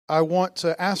I want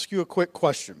to ask you a quick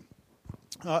question.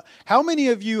 How many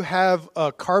of you have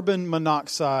carbon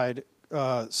monoxide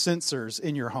sensors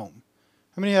in your home?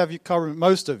 How many have you covered?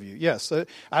 Most of you, yes.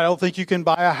 I don't think you can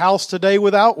buy a house today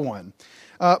without one.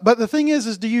 But the thing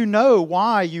is do you know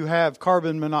why you have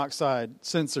carbon monoxide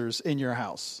sensors in your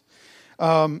house?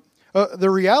 The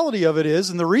reality of it is,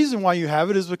 and the reason why you have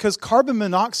it is because carbon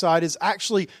monoxide is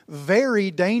actually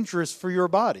very dangerous for your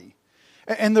body.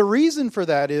 And the reason for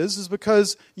that is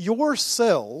because your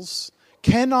cells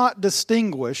cannot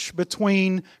distinguish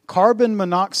between carbon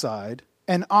monoxide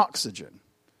and oxygen.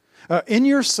 In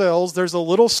your cells, there's a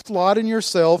little slot in your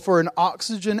cell for an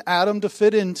oxygen atom to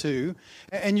fit into,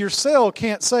 and your cell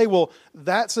can't say, well,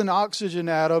 that's an oxygen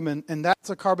atom and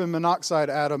that's a carbon monoxide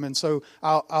atom, and so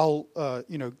I'll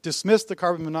dismiss the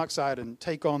carbon monoxide and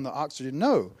take on the oxygen.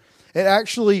 No, it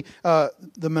actually,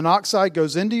 the monoxide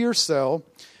goes into your cell,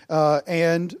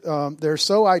 and they're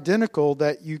so identical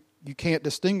that you can't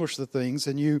distinguish the things,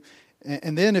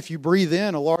 and then if you breathe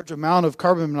in a large amount of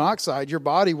carbon monoxide, your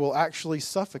body will actually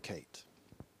suffocate.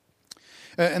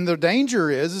 And the danger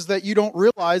is that you don't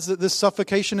realize that this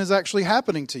suffocation is actually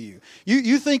happening to you.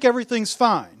 You think everything's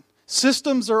fine.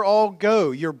 Systems are all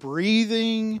go. You're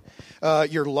breathing.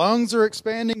 Your lungs are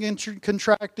expanding and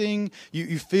contracting.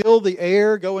 You feel the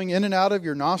air going in and out of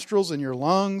your nostrils and your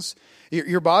lungs.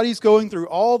 Your body's going through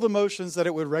all the motions that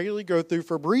it would regularly go through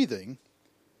for breathing.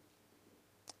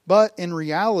 But in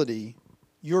reality,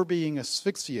 you're being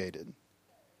asphyxiated.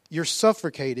 You're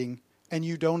suffocating, and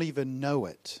you don't even know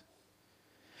it.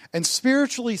 And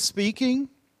spiritually speaking,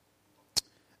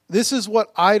 this is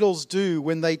what idols do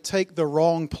when they take the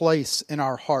wrong place in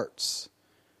our hearts.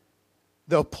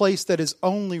 The place that is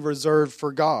only reserved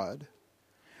for God.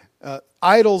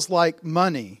 Idols like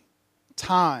money,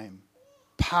 time,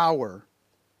 power.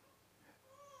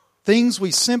 Things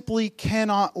we simply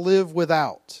cannot live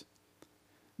without.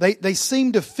 They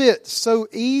seem to fit so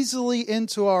easily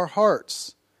into our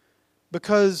hearts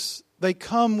because they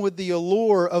come with the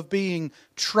allure of being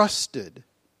trusted,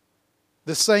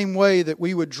 the same way that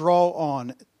we would draw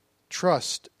on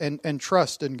trust and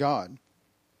trust in God.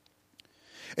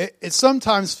 It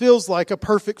sometimes feels like a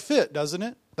perfect fit, doesn't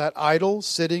it? That idol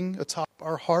sitting atop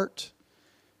our heart.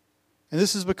 And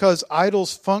this is because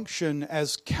idols function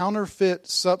as counterfeit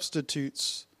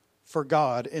substitutes for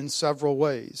God in several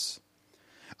ways.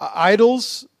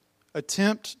 Idols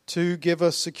attempt to give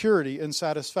us security and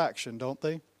satisfaction, don't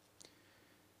they?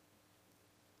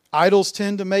 Idols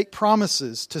tend to make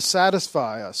promises to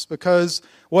satisfy us because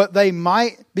what they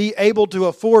might be able to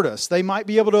afford us, they might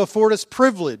be able to afford us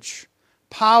privilege,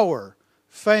 power,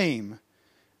 fame.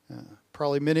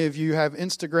 Probably many of you have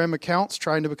Instagram accounts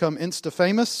trying to become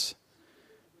Insta-famous,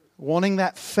 wanting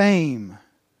that fame,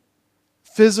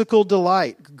 physical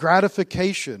delight,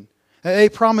 gratification. They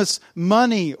promise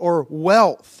money or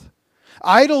wealth.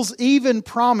 Idols even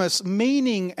promise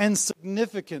meaning and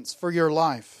significance for your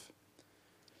life.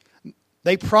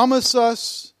 They promise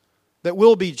us that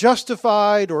we'll be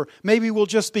justified, or maybe we'll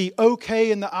just be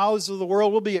okay in the eyes of the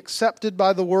world. We'll be accepted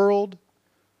by the world.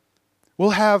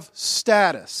 We'll have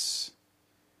status.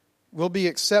 We'll be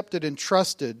accepted and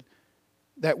trusted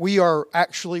that we are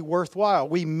actually worthwhile.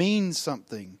 We mean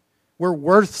something. We're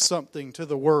worth something to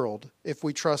the world if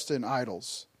we trust in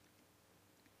idols.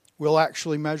 We'll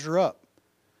actually measure up.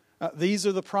 These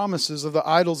are the promises of the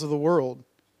idols of the world.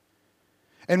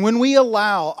 And when we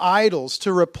allow idols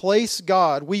to replace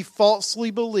God, we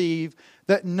falsely believe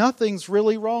that nothing's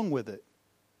really wrong with it.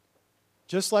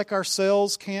 Just like our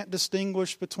cells can't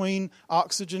distinguish between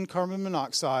oxygen, carbon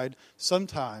monoxide,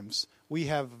 sometimes we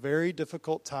have a very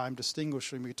difficult time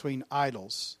distinguishing between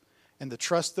idols and the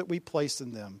trust that we place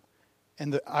in them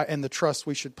and the trust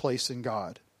we should place in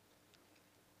God.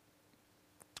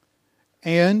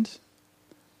 And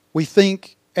we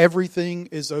think everything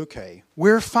is okay.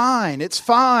 We're fine. It's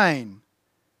fine.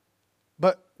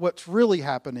 But what's really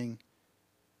happening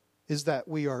is that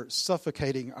we are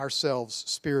suffocating ourselves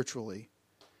spiritually.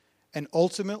 And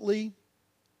ultimately,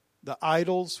 the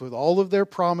idols, with all of their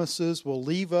promises, will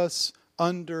leave us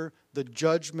under the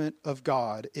judgment of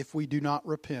God if we do not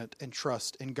repent and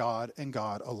trust in God and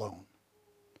God alone.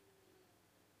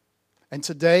 And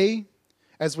today,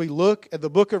 as we look at the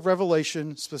book of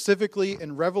Revelation, specifically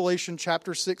in Revelation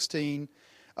chapter 16,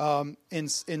 in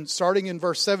starting in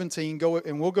verse 17,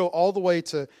 we'll go all the way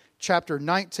to chapter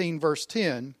 19, verse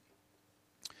 10,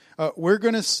 we're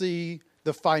going to see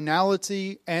the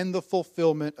finality and the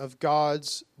fulfillment of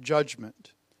God's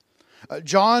judgment.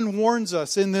 John warns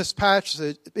us in this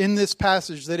passage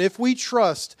that if we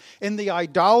trust in the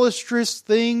idolatrous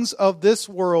things of this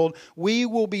world, we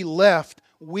will be left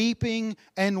weeping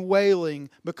and wailing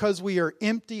because we are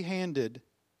empty-handed.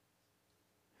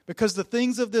 Because the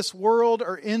things of this world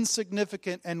are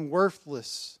insignificant and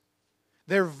worthless.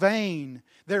 They're vain.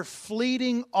 They're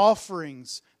fleeting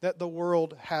offerings that the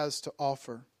world has to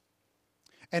offer.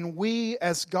 And we,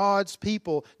 as God's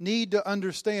people, need to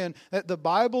understand that the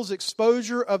Bible's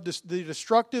exposure of the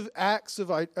destructive effects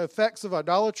of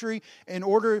idolatry, in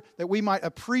order that we might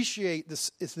appreciate the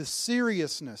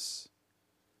seriousness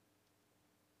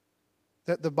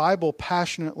that the Bible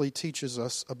passionately teaches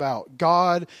us about.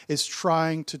 God is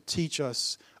trying to teach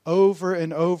us over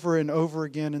and over and over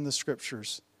again in the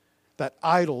Scriptures that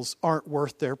idols aren't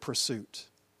worth their pursuit.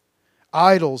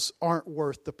 Idols aren't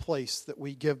worth the place that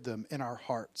we give them in our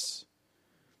hearts.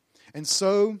 And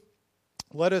so,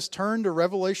 let us turn to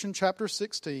Revelation chapter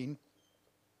 16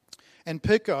 and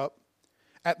pick up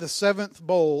at the seventh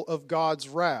bowl of God's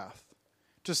wrath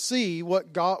to see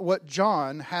what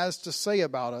John has to say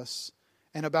about us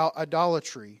and about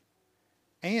idolatry.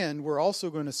 And we're also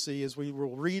going to see, as we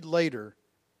will read later,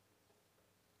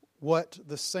 what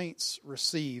the saints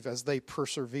receive as they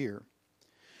persevere.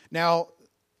 Now,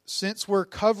 since we're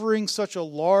covering such a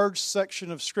large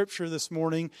section of Scripture this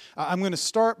morning, I'm going to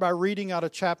start by reading out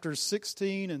of chapters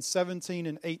 16 and 17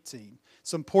 and 18.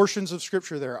 Some portions of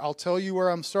Scripture there. I'll tell you where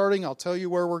I'm starting. I'll tell you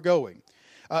where we're going.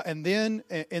 And then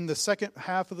in the second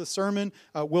half of the sermon,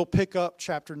 we'll pick up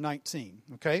chapter 19.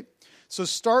 Okay? So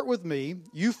start with me.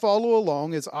 You follow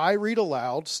along as I read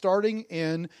aloud, starting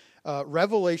in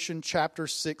Revelation chapter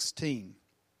 16,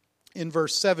 in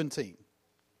verse 17.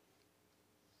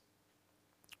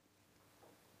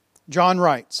 John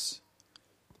writes,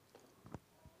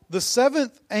 "The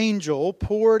seventh angel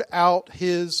poured out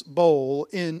his bowl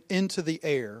into the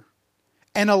air,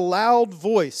 and a loud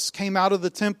voice came out of the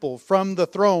temple from the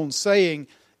throne, saying,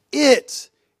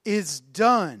 'It is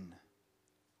done.'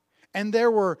 And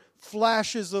there were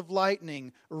flashes of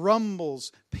lightning,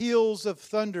 rumbles, peals of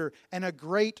thunder, and a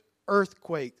great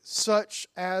earthquake, such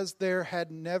as there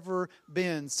had never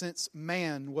been since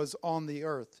man was on the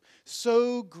earth.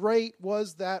 So great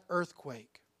was that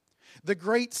earthquake. The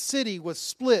great city was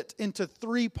split into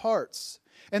 3 parts,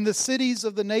 and the cities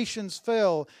of the nations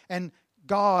fell, and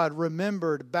God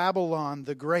remembered Babylon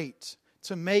the Great,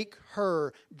 to make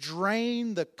her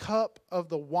drain the cup of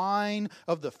the wine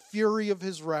of the fury of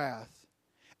his wrath.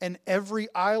 And every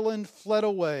island fled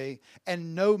away,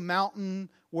 and no mountains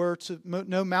were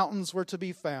to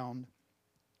be found.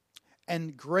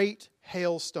 And great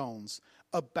hailstones,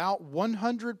 about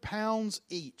 100 pounds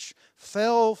each,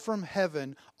 fell from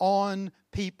heaven on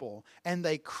people, and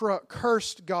they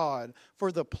cursed God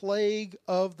for the plague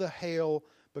of the hail,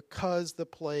 because the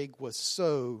plague was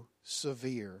so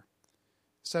severe."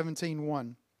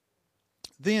 17:1.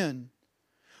 Then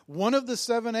one of the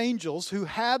 7 angels who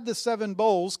had the 7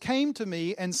 bowls came to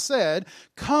me and said,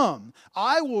 "Come,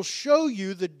 I will show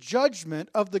you the judgment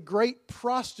of the great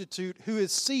prostitute who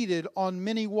is seated on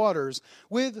many waters,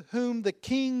 with whom the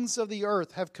kings of the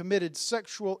earth have committed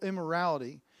sexual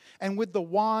immorality. And with the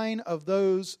wine of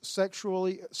those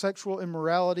sexual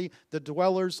immorality, the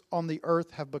dwellers on the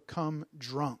earth have become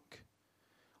drunk."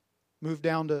 Move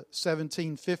down to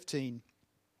 17:15.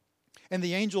 "And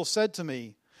the angel said to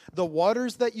me, 'The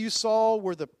waters that you saw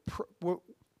where the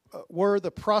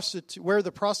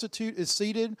prostitute is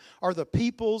seated are the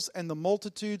peoples and the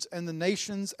multitudes and the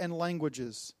nations and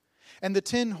languages. And the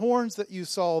 10 horns that you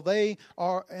saw,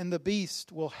 and the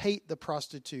beast will hate the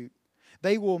prostitute.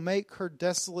 They will make her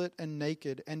desolate and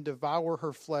naked, and devour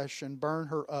her flesh, and burn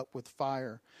her up with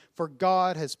fire. For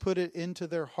God has put it into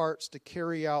their hearts to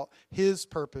carry out His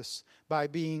purpose by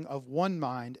being of one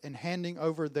mind and handing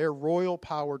over their royal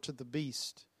power to the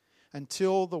beast,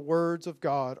 until the words of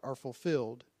God are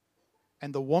fulfilled.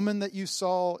 And the woman that you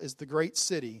saw is the great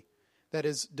city that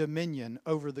is dominion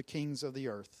over the kings of the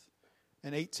earth."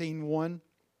 And 18:1,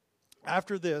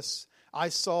 "After this, I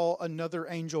saw another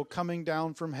angel coming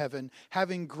down from heaven,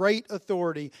 having great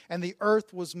authority, and the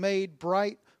earth was made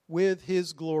bright with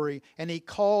his glory. And he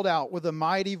called out with a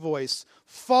mighty voice,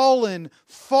 'Fallen,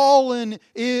 fallen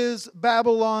is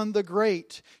Babylon the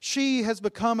Great. She has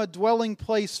become a dwelling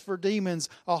place for demons,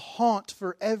 a haunt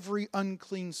for every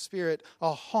unclean spirit,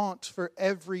 a haunt for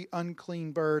every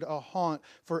unclean bird, a haunt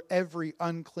for every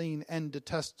unclean and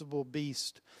detestable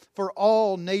beast. For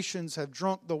all nations have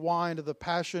drunk the wine of the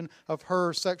passion of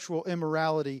her sexual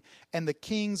immorality, and the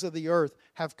kings of the earth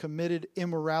have committed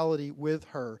immorality with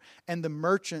her, and the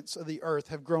merchants of the earth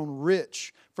have grown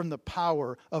rich from the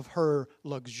power of her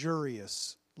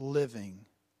luxurious living.'"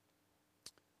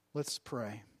 Let's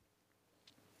pray.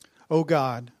 Oh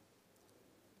God,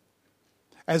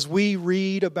 as we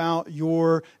read about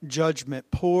your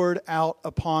judgment poured out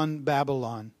upon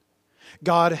Babylon.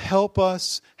 God, help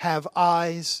us have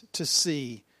eyes to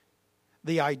see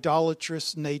the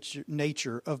idolatrous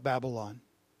nature of Babylon.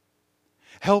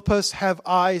 Help us have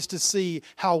eyes to see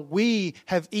how we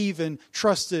have even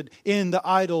trusted in the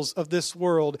idols of this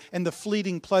world and the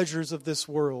fleeting pleasures of this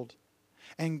world.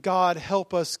 And God,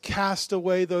 help us cast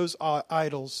away those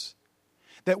idols,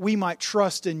 that we might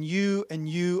trust in you and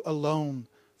you alone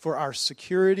for our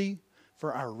security,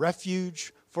 for our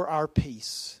refuge, for our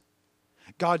peace.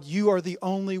 God, you are the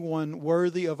only one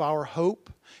worthy of our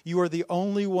hope. You are the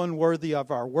only one worthy of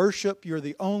our worship. You're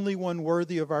the only one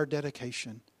worthy of our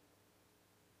dedication.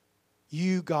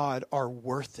 You, God, are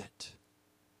worth it.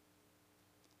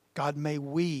 God, may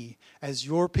we, as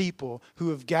your people who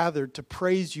have gathered to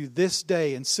praise you this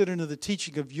day and sit under the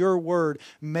teaching of your word,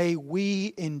 may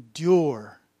we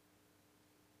endure.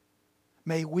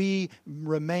 May we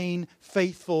remain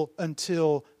faithful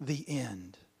until the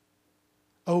end.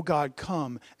 Oh God,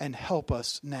 come and help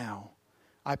us now.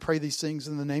 I pray these things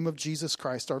in the name of Jesus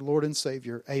Christ, our Lord and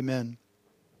Savior. Amen.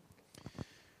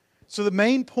 So the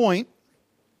main point,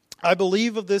 I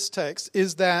believe, of this text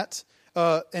is that,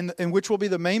 and which will be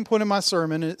the main point of my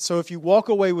sermon. So if you walk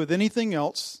away with anything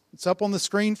else, it's up on the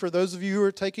screen for those of you who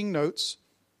are taking notes.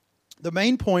 The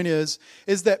main point is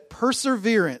that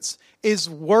perseverance is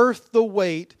worth the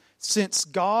wait, since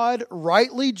God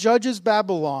rightly judges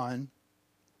Babylon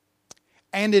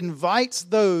and invites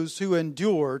those who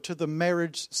endure to the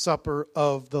marriage supper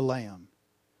of the Lamb.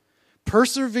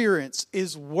 Perseverance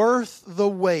is worth the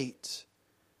wait,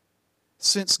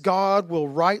 since God will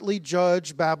rightly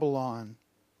judge Babylon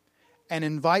and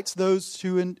invites those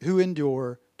who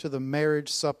endure to the marriage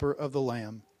supper of the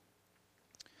Lamb.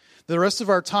 The rest of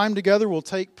our time together will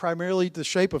take primarily the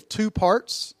shape of two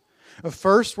parts.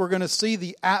 First, we're going to see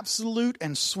the absolute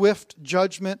and swift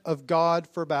judgment of God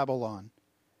for Babylon.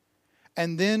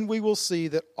 And then we will see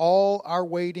that all our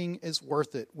waiting is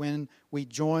worth it when we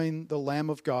join the Lamb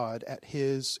of God at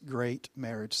His great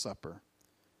marriage supper.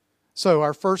 So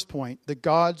our first point, the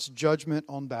God's judgment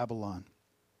on Babylon.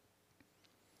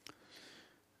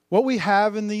 What we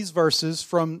have in these verses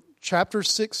from chapter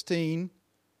 16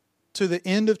 to the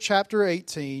end of chapter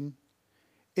 18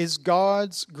 is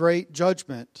God's great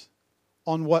judgment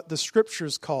on what the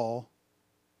Scriptures call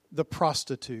the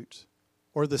prostitute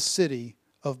or the city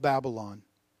of Babylon.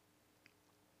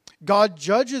 God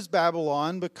judges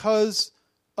Babylon because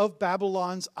of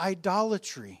Babylon's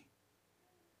idolatry.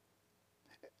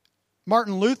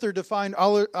 Martin Luther defined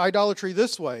idolatry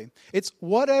this way: it's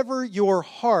whatever your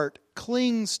heart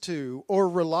clings to or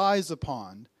relies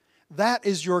upon, that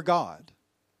is your God.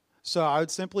 So I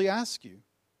would simply ask you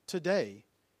today,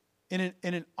 in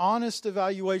an honest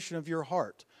evaluation of your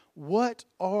heart, what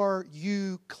are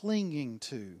you clinging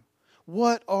to?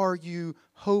 What are you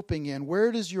hoping in?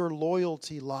 Where does your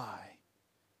loyalty lie?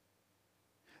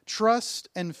 Trust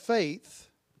and faith,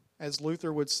 as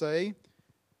Luther would say,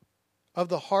 of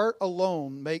the heart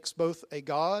alone makes both a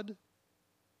God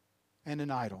and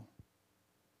an idol.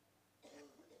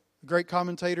 The great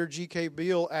commentator G.K.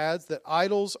 Beale adds that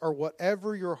idols are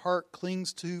whatever your heart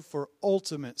clings to for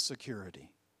ultimate security.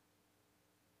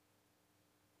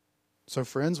 So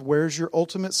friends, where's your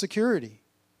ultimate security?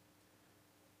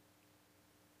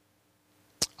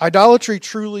 Idolatry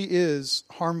truly is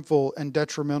harmful and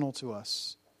detrimental to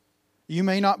us. You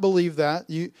may not believe that.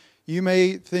 You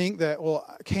may think that,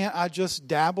 well, can't I just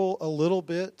dabble a little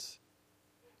bit?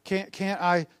 Can't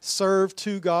I serve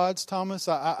two gods, Thomas?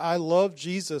 I love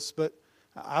Jesus, but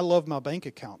I love my bank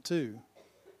account too.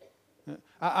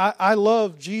 I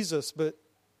love Jesus, but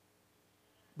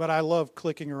I love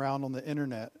clicking around on the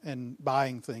internet and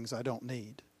buying things I don't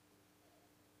need.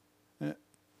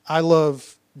 I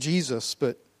love Jesus,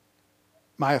 but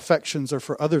my affections are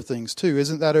for other things too.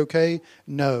 Isn't that okay?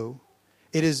 No.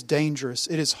 It is dangerous.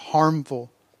 It is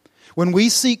harmful. When we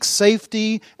seek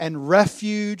safety and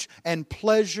refuge and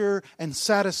pleasure and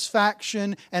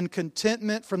satisfaction and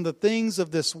contentment from the things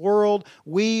of this world,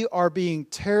 we are being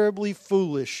terribly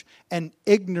foolish and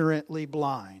ignorantly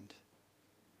blind.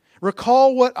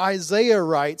 Recall what Isaiah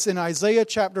writes in Isaiah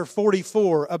chapter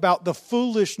 44 about the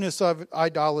foolishness of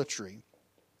idolatry.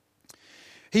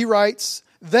 He writes,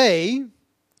 "They,"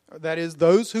 that is,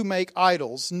 those who make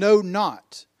idols, "know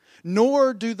not,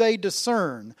 nor do they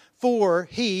discern, for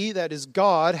He," that is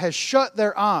God, "has shut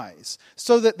their eyes,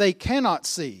 so that they cannot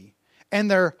see, and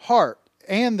their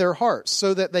hearts,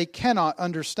 so that they cannot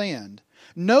understand.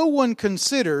 No one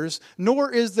considers,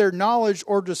 nor is there knowledge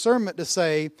or discernment to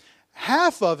say,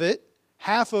 half of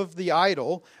the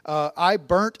idol, I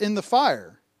burnt in the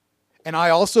fire, And I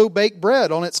also bake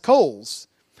bread on its coals.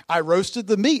 I roasted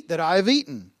the meat that I have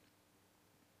eaten.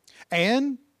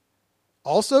 And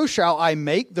also shall I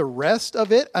make the rest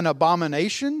of it an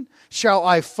abomination? Shall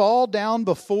I fall down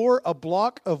before a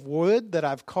block of wood that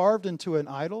I've carved into an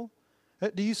idol?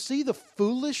 Do you see the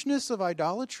foolishness of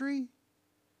idolatry?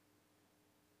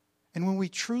 And when we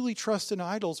truly trust in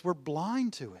idols, we're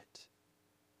blind to it.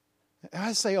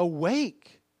 I say,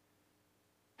 awake.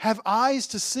 Have eyes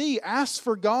to see. Ask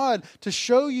for God to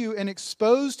show you and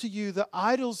expose to you the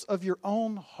idols of your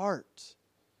own heart.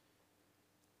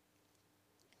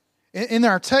 In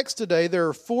our text today, there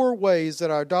are 4 ways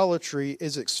that idolatry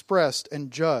is expressed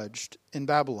and judged in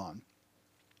Babylon.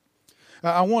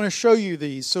 I want to show you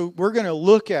these. So I'm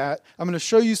going to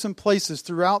show you some places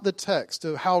throughout the text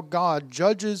of how God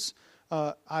judges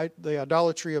the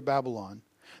idolatry of Babylon.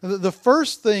 The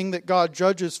first thing that God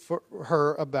judges for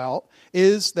her about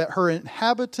is that her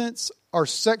inhabitants are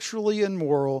sexually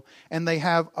immoral and they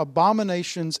have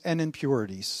abominations and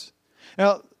impurities.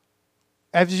 Now,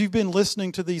 as you've been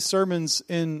listening to these sermons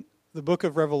in the book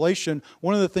of Revelation,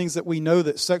 one of the things that we know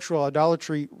that sexual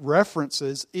idolatry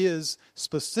references is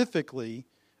specifically,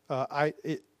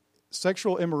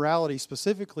 sexual immorality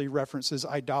specifically references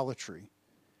idolatry.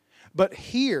 But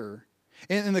here,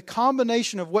 in the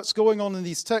combination of what's going on in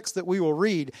these texts that we will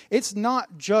read, it's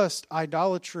not just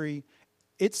idolatry,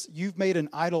 it's you've made an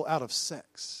idol out of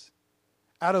sex,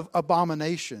 out of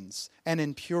abominations and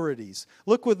impurities.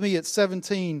 Look with me at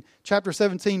chapter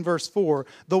 17, verse 4.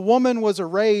 The woman was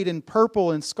arrayed in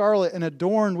purple and scarlet and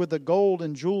adorned with the gold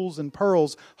and jewels and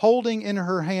pearls, holding in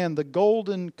her hand the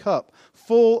golden cup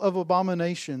full of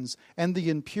abominations and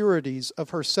the impurities of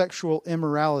her sexual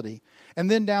immorality. And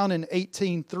then down in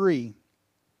 18:3,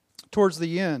 towards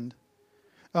the end,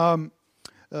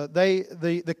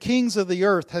 the kings of the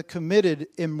earth had committed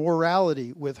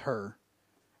immorality with her.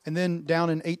 And then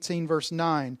down in 18 verse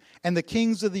 9, and the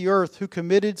kings of the earth who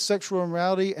committed sexual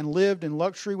immorality and lived in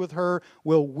luxury with her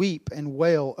will weep and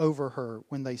wail over her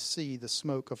when they see the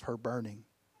smoke of her burning.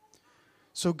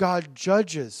 So God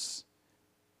judges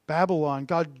Babylon.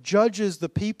 God judges the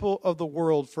people of the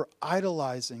world for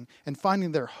idolizing and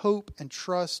finding their hope and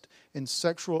trust in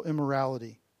sexual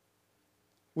immorality.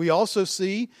 We also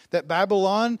see that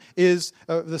Babylon is,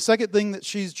 the second thing that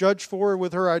she's judged for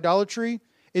with her idolatry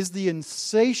is the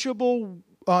insatiable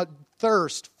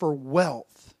thirst for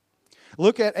wealth.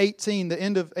 Look at 18, the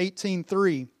end of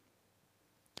 18:3.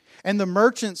 And the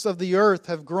merchants of the earth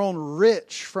have grown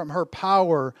rich from her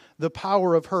power, the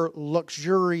power of her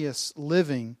luxurious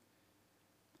living.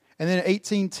 And then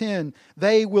 18:10,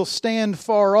 they will stand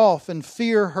far off and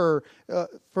fear her,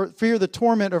 fear the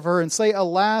torment of her, and say,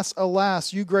 "Alas,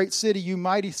 alas, you great city, you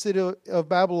mighty city of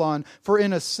Babylon, for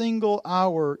in a single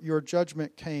hour your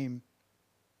judgment came."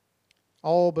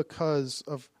 All because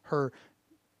of her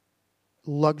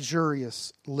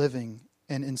luxurious living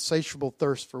and insatiable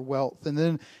thirst for wealth. And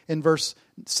then in verse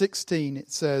 16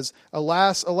 it says,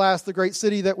 "Alas, alas, the great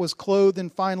city that was clothed in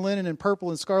fine linen and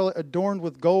purple and scarlet, adorned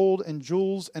with gold and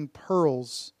jewels and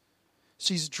pearls."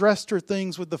 She's dressed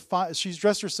herself with the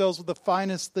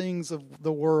finest things of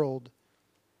the world.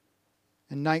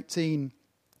 And 19,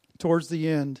 towards the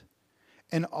end,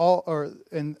 and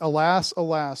alas,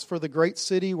 alas, for the great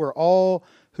city where all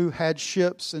who had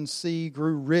ships and sea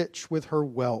grew rich with her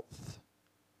wealth.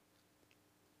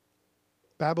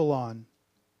 Babylon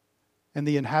and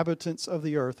the inhabitants of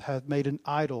the earth have made an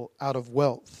idol out of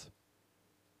wealth.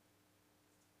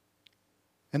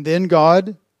 And then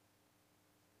God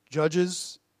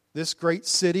judges this great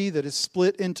city that is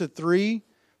split into 3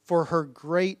 for her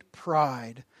great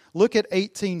pride. Look at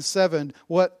 18:7,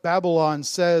 what Babylon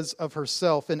says of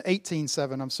herself in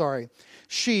 18:7,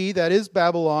 She, that is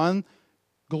Babylon,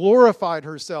 glorified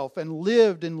herself and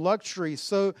lived in luxury,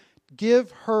 so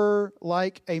give her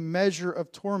like a measure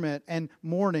of torment and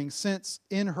mourning, since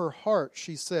in her heart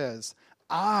she says,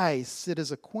 "I sit as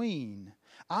a queen,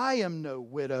 I am no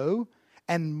widow,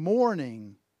 and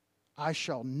mourning I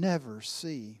shall never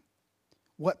see."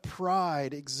 What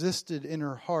pride existed in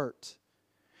her heart.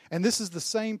 And this is the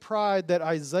same pride that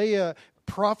Isaiah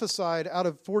prophesied out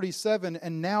of 47,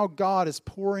 and now God is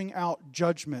pouring out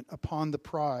judgment upon the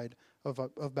pride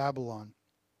of Babylon.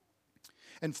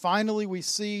 And finally, we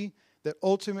see that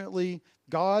ultimately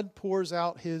God pours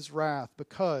out His wrath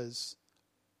because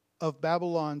of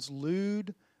Babylon's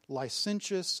lewd,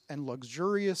 licentious, and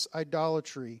luxurious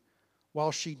idolatry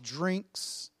while she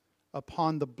drinks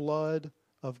upon the blood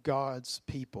of God's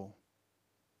people.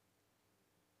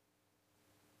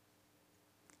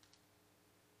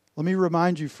 Let me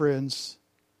remind you, friends,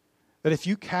 that if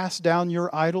you cast down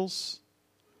your idols,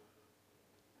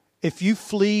 if you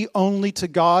flee only to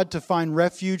God to find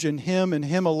refuge in Him and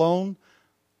Him alone,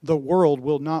 the world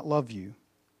will not love you.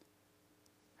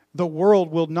 The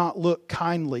world will not look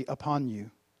kindly upon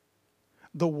you.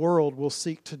 The world will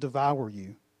seek to devour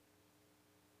you.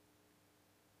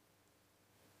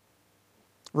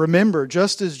 Remember,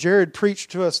 just as Jared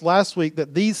preached to us last week,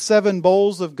 that these 7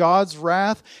 bowls of God's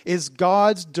wrath is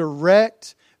God's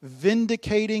direct,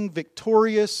 vindicating,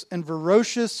 victorious, and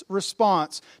ferocious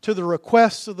response to the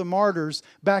requests of the martyrs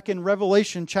back in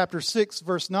Revelation chapter 6,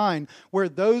 verse 9, where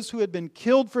those who had been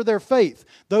killed for their faith,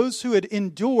 those who had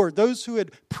endured, those who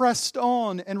had pressed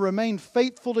on and remained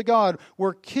faithful to God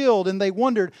were killed, and they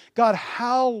wondered, God,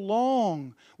 how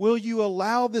long will you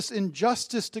allow this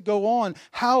injustice to go on?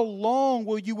 How long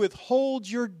will you withhold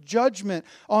your judgment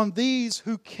on these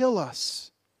who kill us?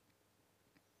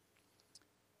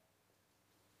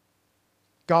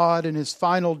 God, in His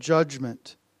final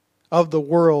judgment of the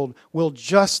world, will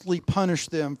justly punish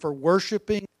them for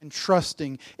worshiping and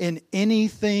trusting in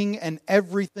anything and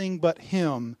everything but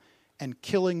Him, and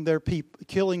killing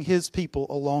His people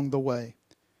along the way.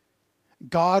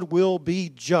 God will be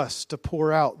just to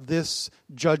pour out this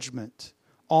judgment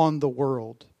on the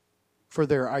world for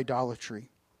their idolatry.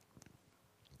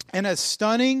 And as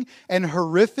stunning and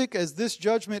horrific as this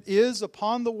judgment is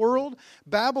upon the world,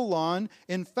 Babylon,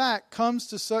 in fact, comes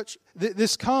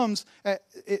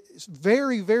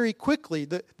very, very quickly.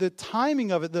 The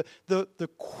timing of it, the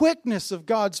quickness of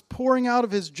God's pouring out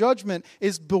of His judgment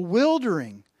is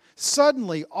bewildering.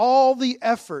 Suddenly, all the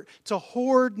effort to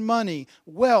hoard money,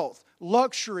 wealth,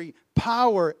 luxury,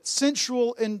 power,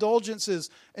 sensual indulgences,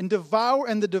 and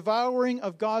the devouring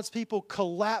of God's people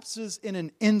collapses in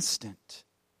an instant.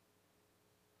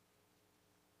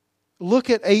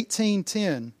 Look at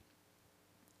 18:10.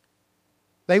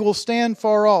 They will stand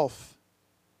far off.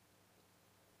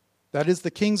 That is the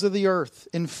kings of the earth,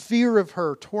 in fear of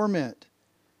her torment,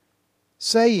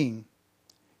 saying,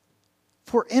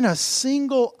 for in a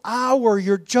single hour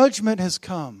your judgment has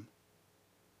come.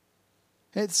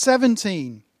 At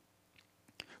 17,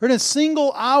 for in a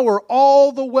single hour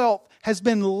all the wealth has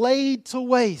been laid to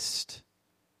waste.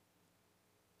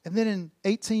 And then in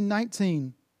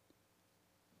 18:19,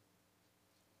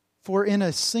 for in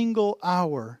a single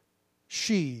hour,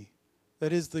 she,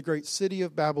 that is the great city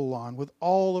of Babylon, with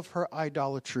all of her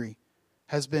idolatry,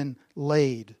 has been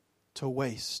laid to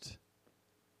waste.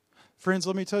 Friends,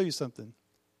 let me tell you something.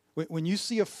 When you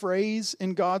see a phrase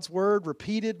in God's Word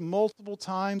repeated multiple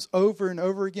times over and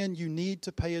over again, you need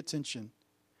to pay attention.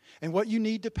 And what you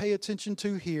need to pay attention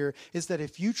to here is that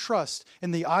if you trust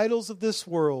in the idols of this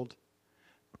world,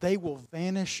 they will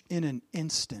vanish in an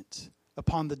instant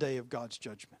upon the day of God's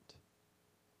judgment.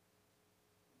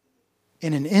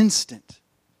 In an instant,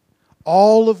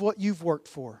 all of what you've worked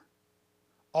for,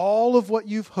 all of what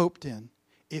you've hoped in,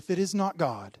 if it is not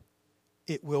God,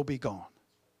 it will be gone.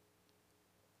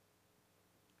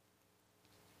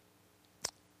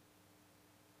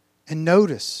 And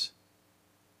notice,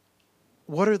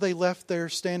 what are they left there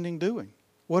standing doing?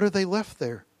 What are they left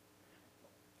there?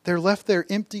 They're left there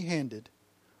empty-handed,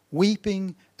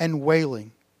 weeping and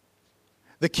wailing.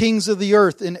 The kings of the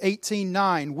earth in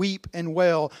 18:9 weep and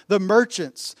wail. The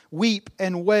merchants weep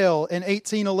and wail in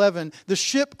 18:11. The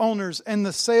ship owners and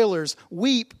the sailors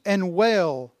weep and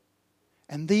wail.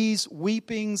 And these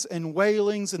weepings and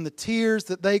wailings and the tears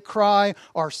that they cry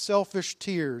are selfish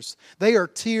tears. They are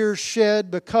tears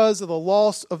shed because of the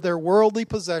loss of their worldly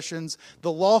possessions,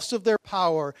 the loss of their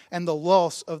power, and the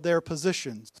loss of their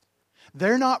positions.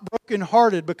 They're not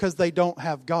brokenhearted because they don't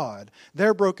have God.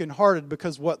 They're brokenhearted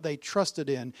because what they trusted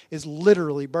in is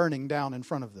literally burning down in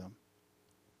front of them.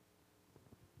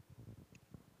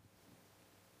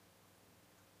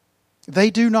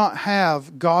 They do not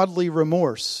have godly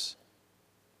remorse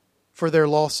for their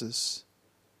losses.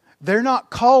 They're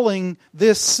not calling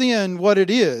this sin what it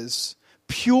is,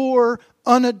 pure,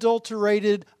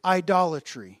 unadulterated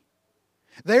idolatry.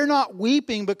 They're not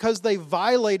weeping because they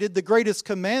violated the greatest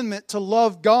commandment to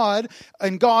love God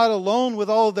and God alone with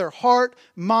all of their heart,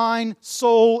 mind,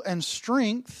 soul, and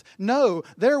strength. No,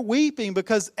 they're weeping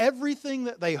because everything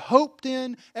that they hoped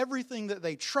in, everything that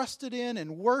they trusted in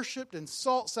and worshipped and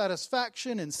sought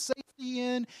satisfaction and safety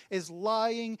in is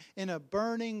lying in a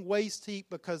burning waste heap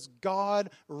because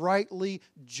God rightly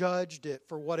judged it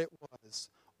for what it was.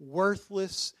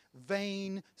 Worthless,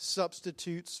 vain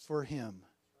substitutes for Him.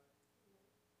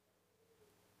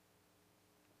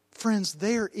 Friends,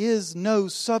 there is no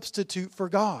substitute for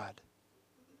God.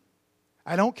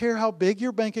 I don't care how big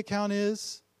your bank account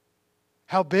is,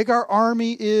 how big our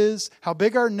army is, how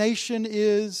big our nation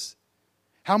is,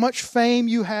 how much fame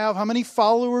you have, how many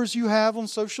followers you have on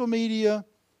social media.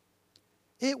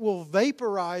 it will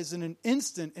vaporize in an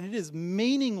instant and it is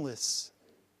meaningless.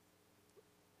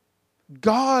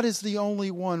 God is the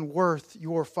only one worth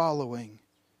your following.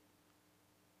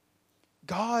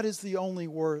 God is the only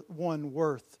one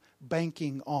worth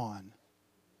banking on.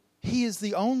 He is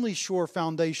the only sure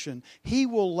foundation. He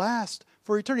will last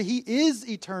for eternity. He is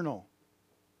eternal.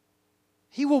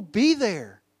 He will be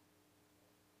there.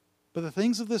 But the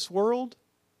things of this world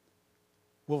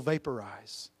will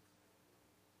vaporize.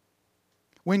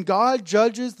 When God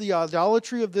judges the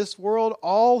idolatry of this world,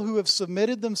 all who have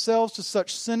submitted themselves to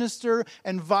such sinister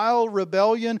and vile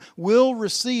rebellion will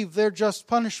receive their just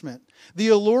punishment. The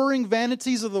alluring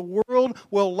vanities of the world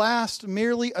will last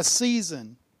merely a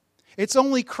season. It's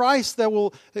only Christ that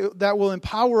will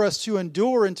empower us to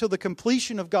endure until the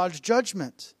completion of God's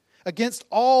judgment against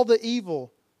all the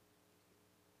evil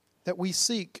that we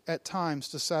seek at times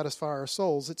to satisfy our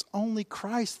souls. It's only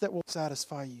Christ that will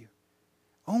satisfy you.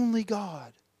 Only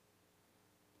God.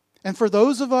 And for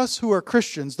those of us who are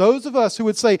Christians, those of us who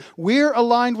would say, we're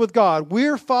aligned with God,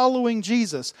 we're following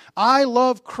Jesus, I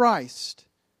love Christ,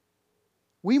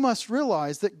 we must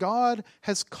realize that God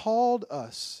has called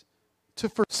us to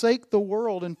forsake the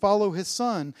world and follow His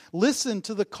Son. Listen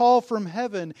to the call from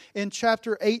heaven in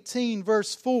chapter 18,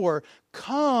 verse 4.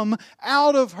 Come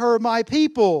out of her, my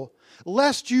people,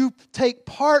 lest you take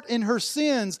part in her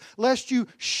sins, lest you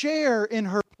share in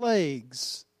her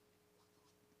plagues.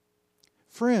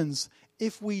 Friends,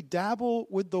 if we dabble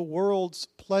with the world's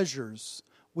pleasures,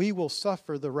 we will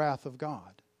suffer the wrath of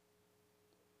God.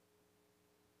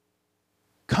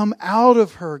 Come out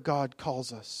of her, God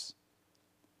calls us.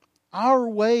 Our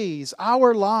ways,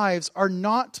 our lives are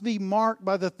not to be marked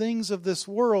by the things of this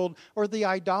world or the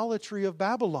idolatry of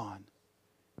Babylon.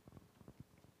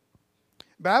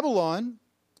 Babylon,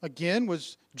 again,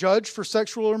 was judged for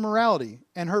sexual immorality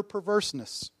and her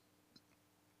perverseness.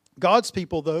 God's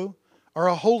people, though, are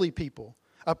a holy people,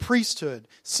 a priesthood,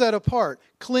 set apart,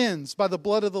 cleansed by the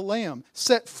blood of the Lamb,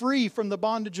 set free from the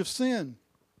bondage of sin.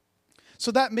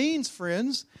 So that means,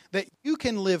 friends, that you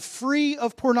can live free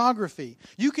of pornography.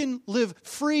 You can live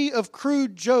free of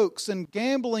crude jokes and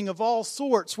gambling of all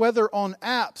sorts, whether on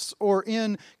apps or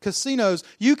in casinos.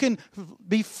 You can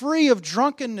be free of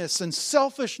drunkenness and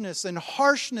selfishness and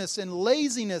harshness and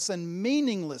laziness and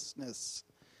meaninglessness.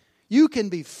 You can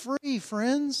be free,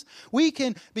 friends. We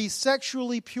can be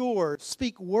sexually pure,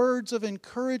 speak words of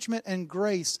encouragement and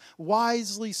grace,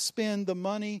 wisely spend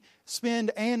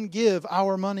and give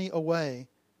our money away.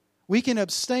 We can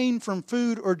abstain from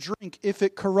food or drink if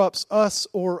it corrupts us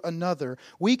or another.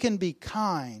 We can be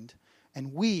kind,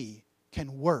 and we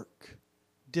can work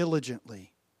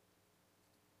diligently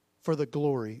for the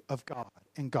glory of God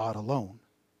and God alone,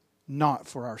 not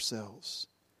for ourselves.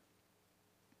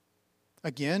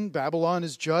 Again, Babylon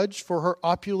is judged for her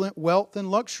opulent wealth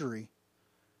and luxury.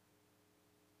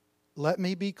 Let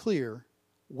me be clear,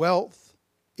 wealth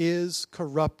is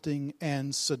corrupting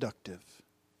and seductive.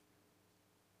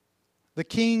 The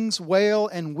kings wail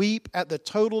and weep at the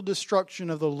total destruction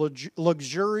of the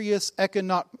luxurious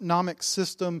economic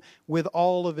system with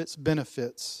all of its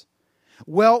benefits.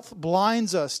 Wealth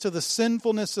blinds us to the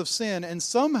sinfulness of sin and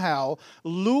somehow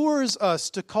lures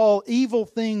us to call evil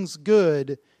things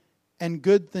good and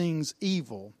good things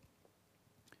evil.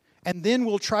 And then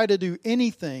we'll try to do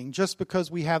anything just because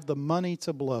we have the money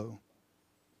to blow.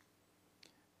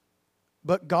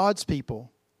 But God's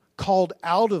people, called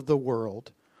out of the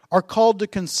world, are called to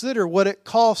consider what it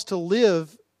costs to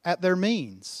live at their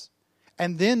means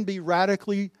and then be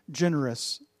radically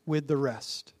generous with the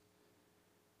rest.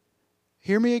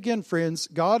 Hear me again, friends.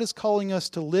 God is calling us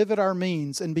to live at our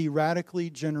means and be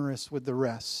radically generous with the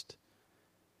rest.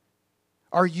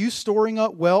 Are you storing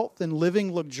up wealth and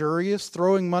living luxurious,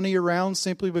 throwing money around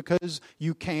simply because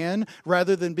you can,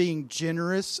 rather than being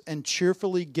generous and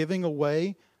cheerfully giving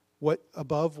away what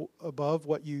above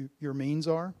what your means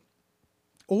are?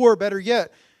 Or better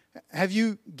yet, have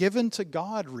you given to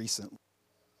God recently?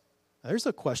 There's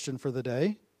a question for the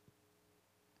day.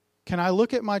 Can I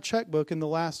look at my checkbook in the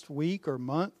last week or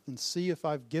month and see if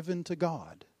I've given to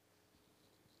God?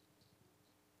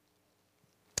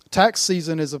 Tax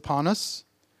season is upon us,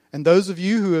 and those of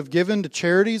you who have given to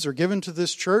charities or given to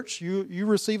this church, you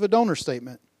receive a donor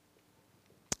statement.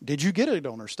 Did you get a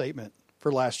donor statement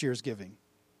for last year's giving?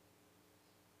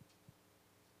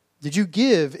 Did you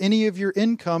give any of your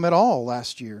income at all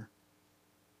last year?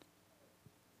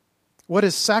 What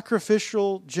is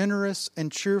sacrificial, generous,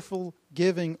 and cheerful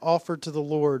giving offered to the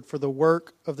Lord for the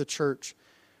work of the church?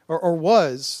 Or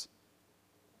was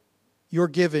your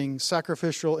giving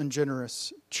sacrificial and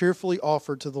generous, cheerfully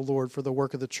offered to the Lord for the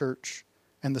work of the church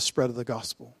and the spread of the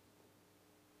gospel?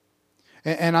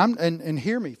 And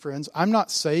hear me, friends, I'm not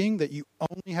saying that you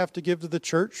only have to give to the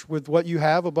church with what you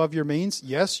have above your means.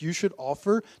 Yes, you should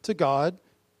offer to God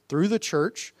through the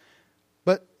church,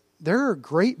 but there are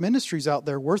great ministries out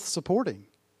there worth supporting.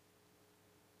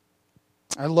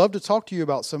 I'd love to talk to you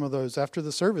about some of those after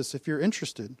the service if you're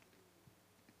interested.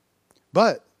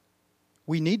 But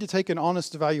we need to take an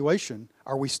honest evaluation.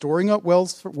 Are we storing up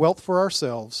wealth for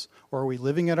ourselves, or are we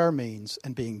living at our means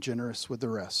and being generous with the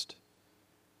rest?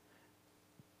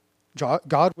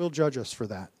 God will judge us for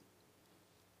that.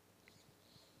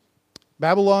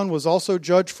 Babylon was also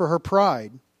judged for her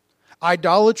pride.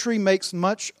 Idolatry makes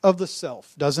much of the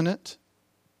self, doesn't it?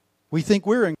 We think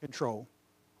we're in control.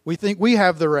 We think we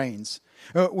have the reins.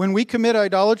 When we commit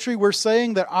idolatry, we're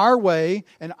saying that our way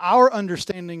and our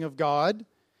understanding of God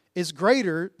is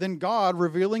greater than God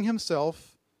revealing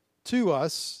Himself to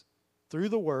us through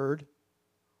the Word.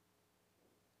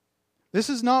 This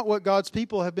is not what God's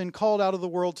people have been called out of the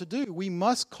world to do. We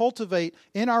must cultivate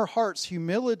in our hearts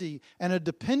humility and a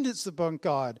dependence upon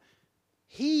God.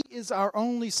 He is our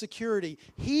only security.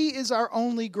 He is our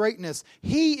only greatness.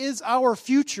 He is our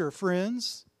future,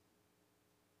 friends.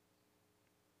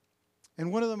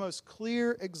 And one of the most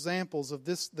clear examples of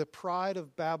this, the pride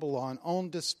of Babylon on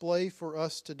display for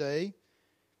us today,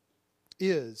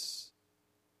 is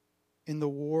in the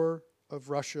war of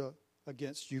Russia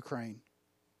against Ukraine.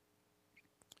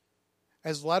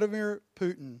 As Vladimir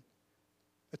Putin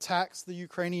attacks the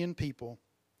Ukrainian people,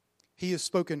 he has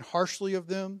spoken harshly of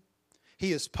them,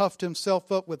 he has puffed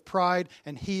himself up with pride,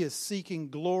 and he is seeking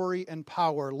glory and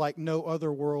power like no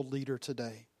other world leader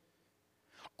today.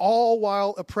 All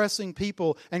while oppressing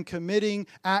people and committing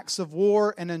acts of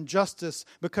war and injustice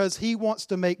because he wants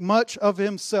to make much of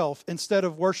himself instead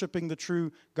of worshiping the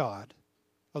true God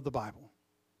of the Bible.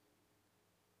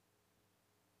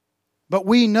 But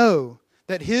we know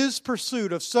that his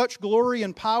pursuit of such glory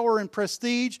and power and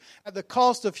prestige at the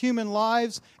cost of human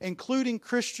lives, including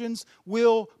Christians,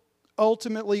 will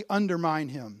ultimately undermine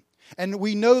him. And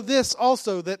we know this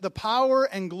also, that the power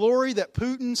and glory that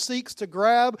Putin seeks to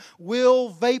grab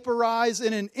will vaporize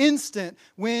in an instant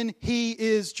when he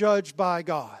is judged by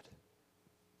God.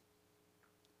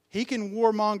 He can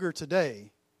warmonger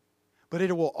today, but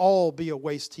it will all be a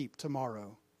waste heap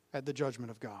tomorrow at the judgment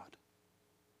of God.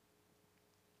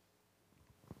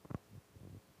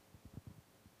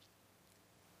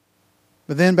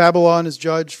 But then Babylon is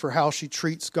judged for how she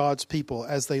treats God's people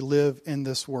as they live in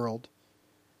this world.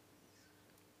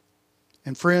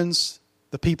 And friends,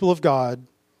 the people of God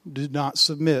do not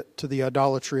submit to the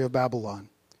idolatry of Babylon.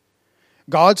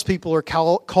 God's people are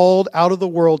called out of the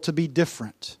world to be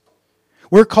different.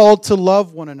 We're called to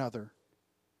love one another.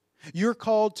 You're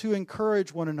called to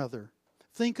encourage one another.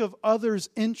 Think of others'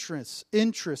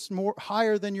 interests more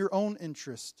higher than your own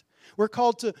interest. We're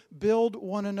called to build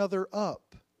one another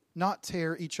up, not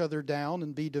tear each other down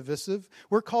and be divisive.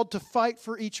 We're called to fight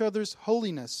for each other's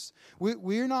holiness.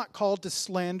 We're not called to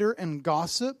slander and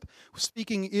gossip,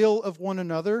 speaking ill of one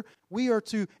another. We are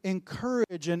to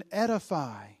encourage and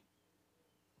edify.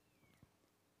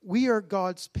 We are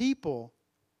God's people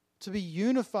to be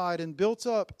unified and built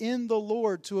up in the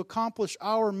Lord to accomplish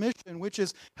our mission, which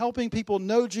is helping people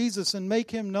know Jesus and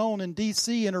make Him known in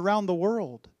D.C. and around the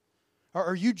world.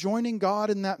 Are you joining God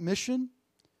in that mission?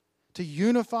 To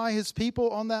unify His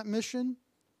people on that mission?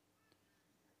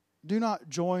 Do not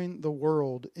join the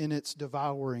world in its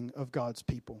devouring of God's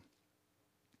people.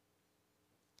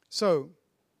 So,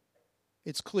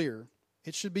 it's clear,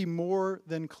 it should be more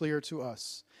than clear to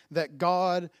us, that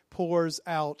God pours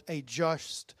out a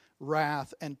just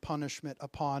wrath and punishment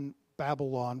upon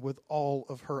Babylon with all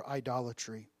of her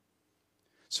idolatry.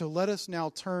 So let us now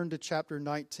turn to chapter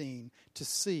 19 to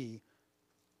see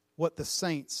what the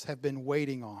saints have been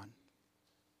waiting on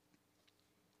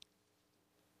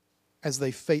as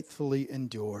they faithfully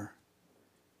endure.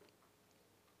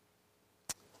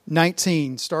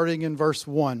 19, starting in verse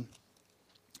 1.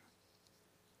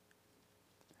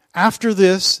 After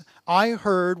this, I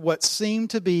heard what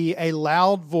seemed to be a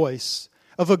loud voice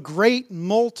of a great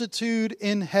multitude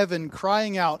in heaven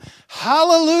crying out,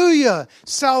 "Hallelujah!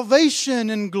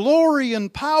 Salvation and glory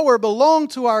and power belong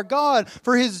to our God,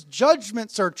 for His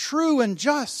judgments are true and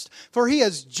just. For He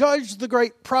has judged the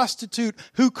great prostitute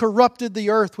who corrupted the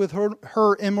earth with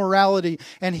her immorality,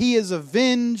 and He has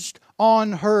avenged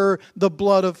on her the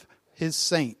blood of His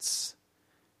saints."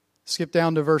 Skip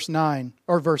down to verse 9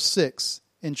 or verse 6.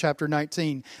 in chapter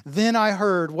 19. Then I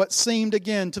heard what seemed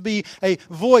again to be a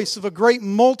voice of a great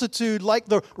multitude, like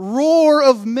the roar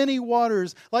of many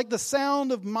waters, like the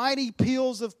sound of mighty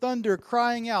peals of thunder,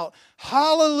 crying out,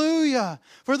 Hallelujah!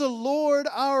 For the Lord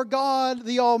our God,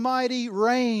 the Almighty,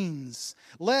 reigns.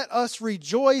 Let us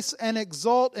rejoice and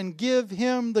exult and give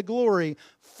Him the glory.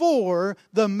 For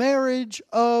the marriage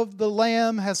of the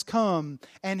Lamb has come,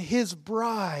 and His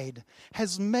bride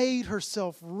has made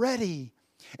herself ready.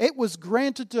 It was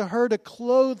granted to her to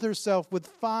clothe herself with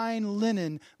fine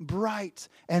linen, bright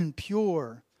and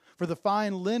pure. For the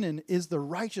fine linen is the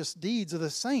righteous deeds of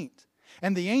the saint.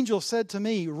 And the angel said to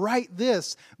me, Write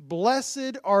this,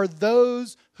 Blessed are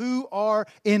those who are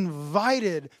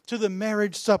invited to the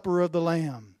marriage supper of the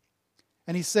Lamb.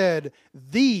 And he said,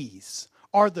 These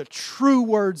are the true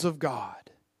words of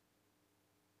God.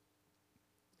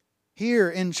 Here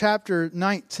in chapter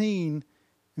 19,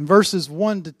 in verses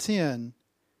 1 to 10,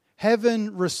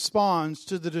 heaven responds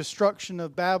to the destruction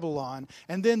of Babylon,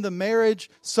 and then the marriage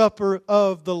supper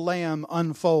of the Lamb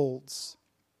unfolds.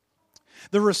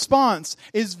 The response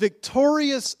is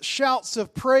victorious shouts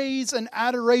of praise and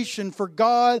adoration for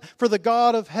God, for the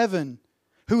God of heaven,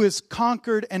 who has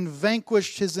conquered and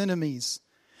vanquished His enemies.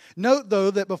 Note,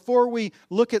 though, that before we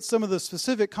look at some of the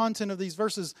specific content of these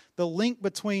verses, the link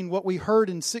between what we heard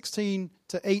in 16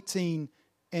 to 18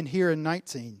 and here in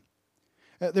 19.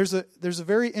 There's a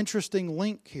very interesting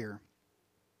link here.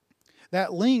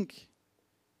 That link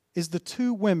is the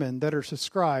two women that are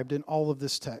described in all of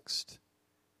this text.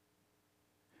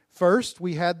 First,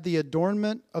 we had the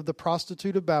adornment of the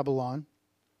prostitute of Babylon,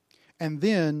 and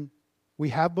then we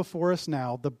have before us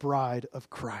now the bride of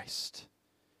Christ.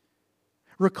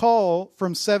 Recall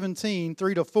from 17,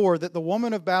 3 to 4, that the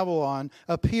woman of Babylon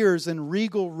appears in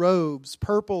regal robes,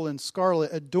 purple and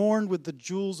scarlet, adorned with the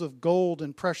jewels of gold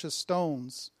and precious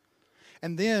stones.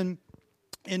 And then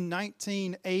in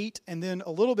 19:8, and then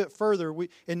a little bit further,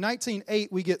 in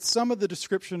 19:8 we get some of the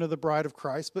description of the bride of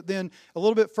Christ, but then a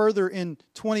little bit further in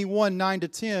 21, 9 to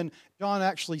 10, John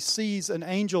actually sees an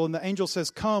angel, and the angel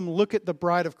says, Come, look at the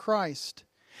bride of Christ.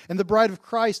 And the bride of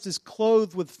Christ is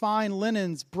clothed with fine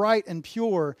linens, bright and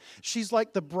pure. She's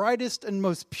like the brightest and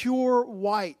most pure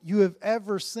white you have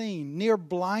ever seen, near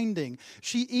blinding.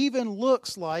 She even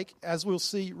looks like, as we'll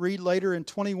read later in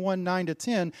 21, 9 to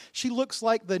 10, she looks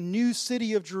like the new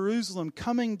city of Jerusalem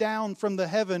coming down from the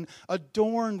heaven,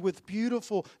 adorned with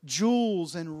beautiful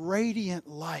jewels and radiant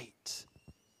light.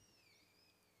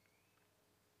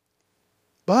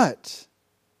 But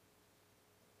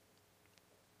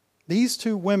these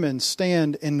two women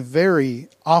stand in very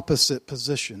opposite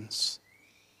positions.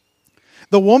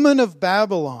 The woman of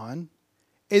Babylon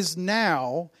is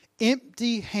now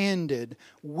empty-handed,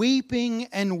 weeping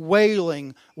and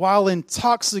wailing while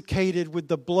intoxicated with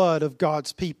the blood of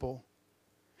God's people.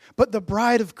 But the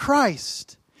bride of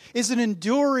Christ is an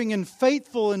enduring and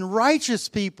faithful and righteous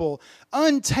people,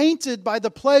 untainted by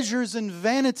the pleasures and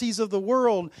vanities of the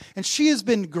world. And she has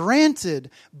been granted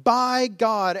by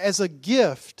God as a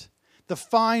gift the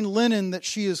fine linen that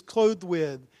she is clothed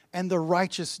with, and the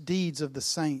righteous deeds of the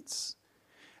saints.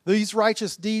 These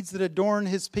righteous deeds that adorn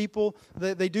His people,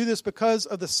 they do this because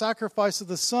of the sacrifice of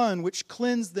the Son, which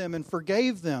cleansed them and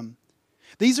forgave them.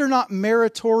 These are not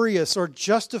meritorious or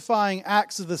justifying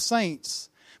acts of the saints,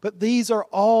 but these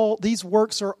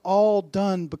works are all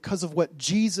done because of what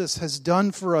Jesus has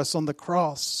done for us on the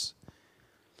cross.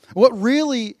 What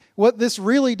this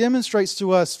really demonstrates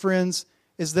to us, friends,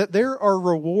 is that there are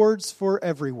rewards for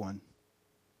everyone.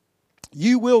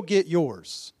 You will get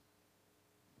yours.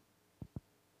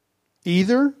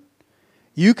 Either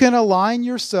you can align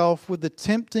yourself with the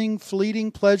tempting,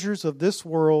 fleeting pleasures of this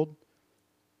world,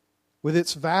 with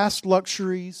its vast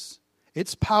luxuries,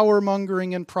 its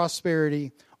power-mongering and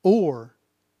prosperity, or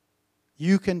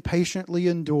you can patiently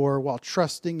endure while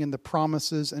trusting in the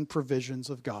promises and provisions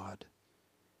of God.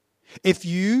 If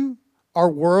you are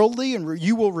worldly, and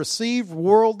you will receive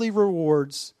worldly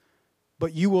rewards,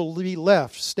 but you will be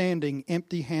left standing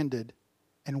empty-handed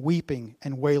and weeping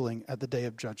and wailing at the day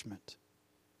of judgment.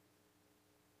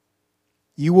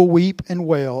 You will weep and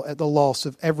wail at the loss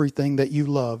of everything that you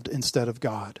loved instead of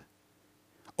God.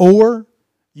 Or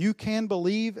you can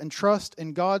believe and trust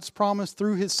in God's promise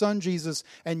through His Son Jesus,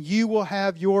 and you will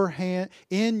have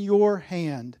in your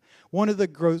hand one of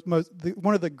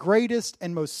the greatest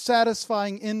and most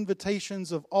satisfying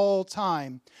invitations of all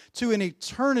time to an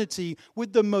eternity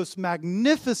with the most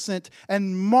magnificent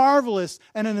and marvelous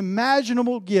and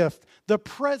unimaginable gift, the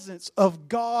presence of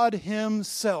God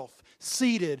Himself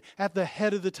seated at the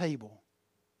head of the table.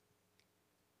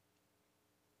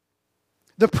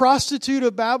 The prostitute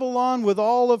of Babylon, with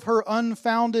all of her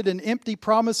unfounded and empty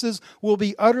promises, will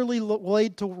be utterly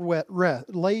laid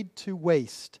to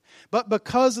waste. But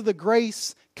because of the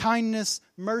grace, kindness,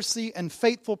 mercy, and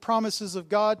faithful promises of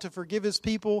God to forgive His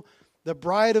people, the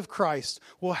bride of Christ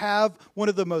will have one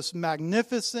of the most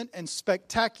magnificent and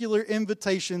spectacular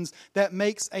invitations that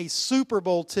makes a Super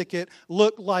Bowl ticket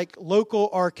look like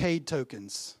local arcade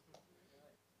tokens.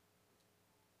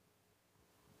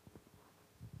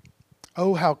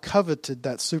 Oh, how coveted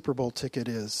that Super Bowl ticket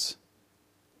is.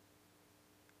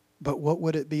 But what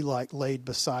would it be like laid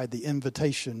beside the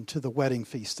invitation to the wedding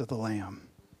feast of the Lamb?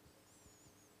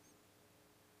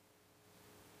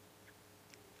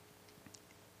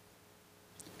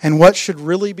 And what should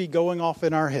really be going off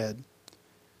in our head,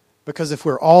 because if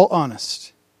we're all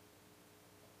honest,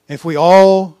 if we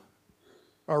all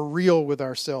are real with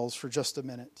ourselves for just a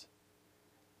minute,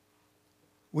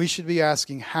 we should be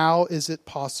asking, how is it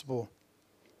possible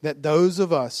that those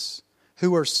of us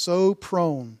who are so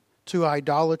prone to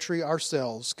idolatry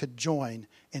ourselves could join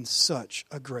in such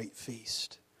a great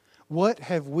feast? What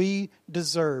have we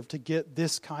deserved to get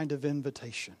this kind of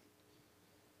invitation?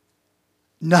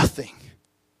 Nothing.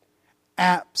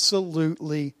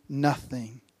 Absolutely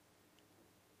nothing.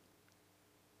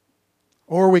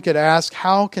 Or we could ask,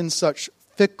 how can such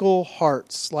fickle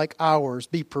hearts like ours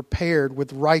be prepared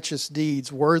with righteous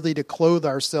deeds worthy to clothe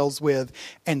ourselves with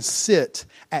and sit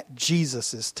at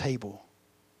Jesus' table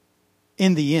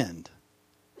in the end?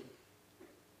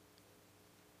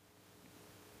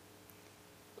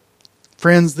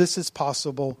 Friends, this is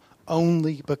possible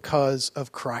only because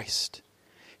of Christ.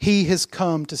 He has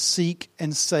come to seek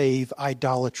and save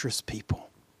idolatrous people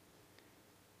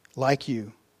like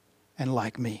you and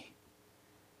like me.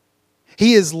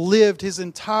 He has lived his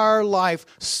entire life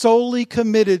solely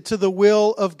committed to the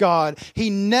will of God. He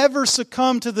never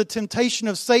succumbed to the temptation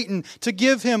of Satan to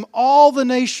give him all the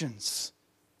nations.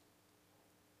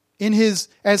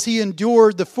 As he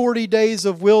endured the 40 days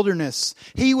of wilderness,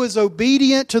 he was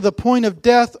obedient to the point of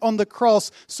death on the cross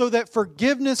so that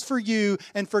forgiveness for you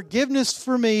and forgiveness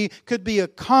for me could be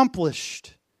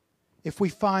accomplished if we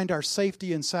find our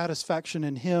safety and satisfaction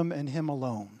in Him and Him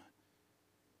alone.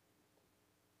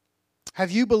 Have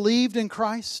you believed in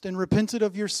Christ and repented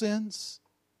of your sins?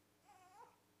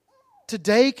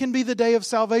 Today can be the day of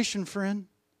salvation, friend.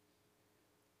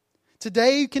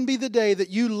 Today can be the day that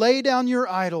you lay down your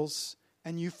idols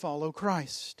and you follow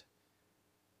Christ.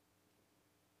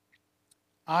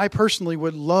 I personally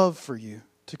would love for you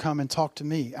to come and talk to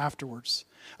me afterwards.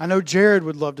 I know Jared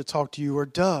would love to talk to you, or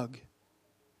Doug.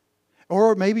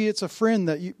 Or maybe it's a friend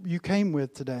that you came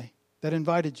with today that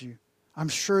invited you. I'm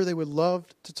sure they would love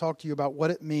to talk to you about what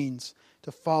it means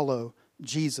to follow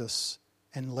Jesus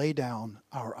and lay down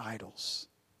our idols.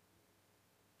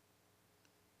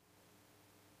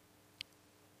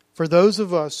 For those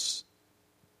of us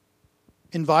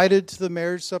invited to the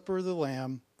marriage supper of the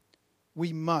Lamb,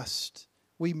 we must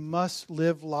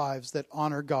live lives that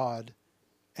honor God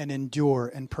and endure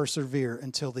and persevere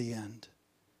until the end.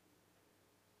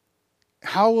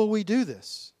 How will we do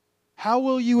this? How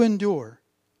will you endure?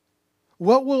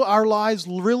 What will our lives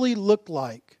really look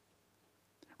like?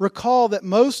 Recall that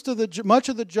much of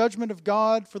the judgment of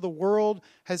God for the world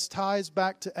has ties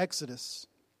back to Exodus.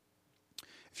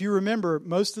 If you remember,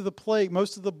 most of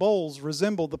the bowls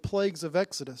resemble the plagues of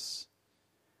Exodus.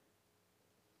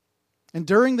 And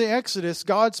during the Exodus,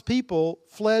 God's people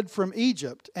fled from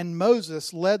Egypt, and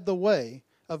Moses led the way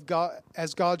of God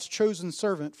as God's chosen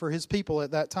servant for His people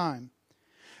at that time.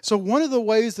 So one of the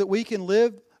ways that we can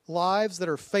live lives that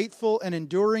are faithful and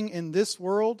enduring in this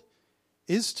world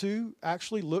is to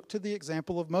actually look to the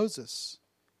example of Moses.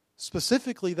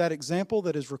 Specifically, that example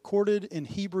that is recorded in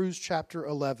Hebrews chapter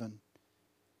 11.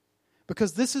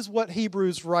 Because this is what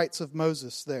Hebrews writes of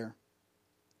Moses there.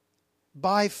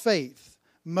 By faith,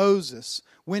 Moses,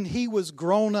 when he was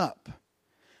grown up,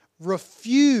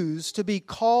 refused to be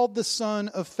called the son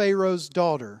of Pharaoh's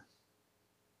daughter,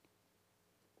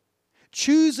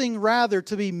 choosing rather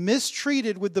to be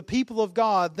mistreated with the people of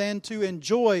God than to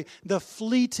enjoy the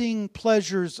fleeting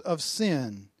pleasures of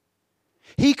sin.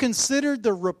 He considered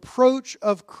the reproach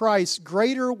of Christ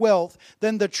greater wealth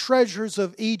than the treasures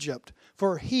of Egypt,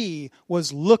 for he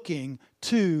was looking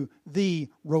to the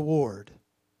reward.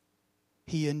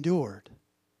 He endured.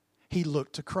 He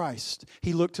looked to Christ.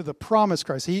 He looked to the promised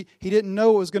Christ. He didn't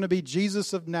know it was going to be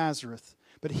Jesus of Nazareth,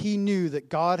 but he knew that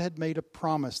God had made a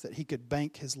promise that he could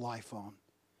bank his life on.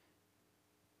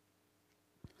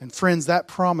 And friends, that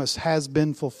promise has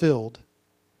been fulfilled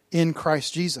in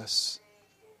Christ Jesus.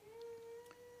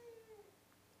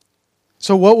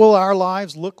 So what will our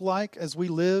lives look like as we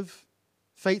live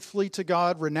faithfully to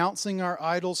God, renouncing our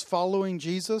idols, following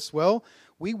Jesus, well,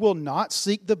 we will not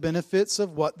seek the benefits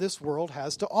of what this world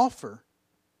has to offer,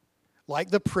 like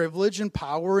the privilege and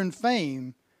power and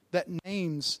fame that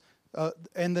names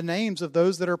and the names of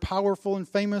those that are powerful and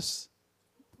famous,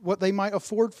 what they might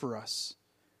afford for us.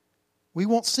 We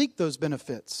won't seek those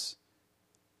benefits.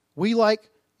 We,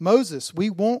 like Moses, we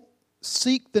won't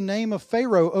seek the name of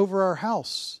Pharaoh over our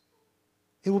house.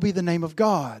 It will be the name of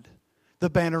God. The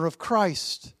banner of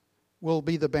Christ will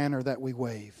be the banner that we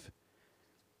wave.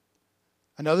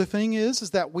 Another thing is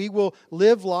that we will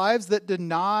live lives that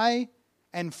deny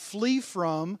and flee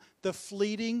from the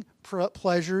fleeting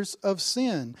pleasures of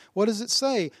sin. What does it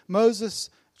say?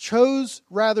 Moses chose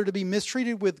rather to be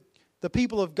mistreated with the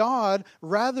people of God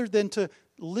rather than to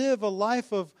live a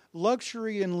life of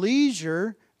luxury and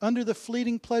leisure under the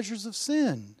fleeting pleasures of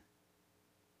sin.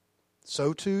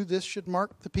 So too, this should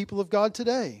mark the people of God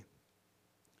today.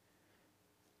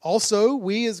 Also,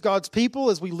 we as God's people,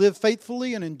 as we live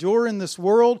faithfully and endure in this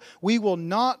world, we will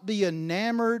not be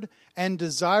enamored and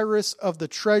desirous of the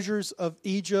treasures of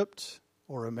Egypt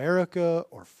or America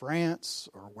or France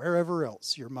or wherever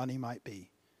else your money might be.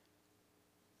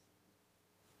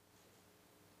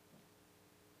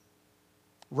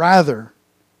 Rather,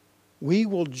 we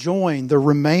will join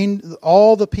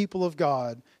all the people of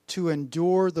God to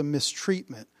endure the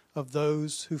mistreatment of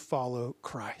those who follow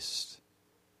Christ.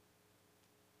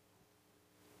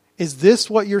 Is this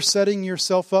what you're setting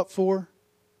yourself up for?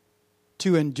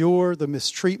 To endure the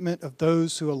mistreatment of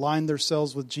those who align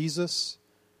themselves with Jesus?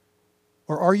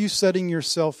 Or are you setting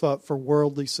yourself up for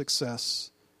worldly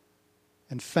success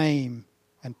and fame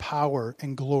and power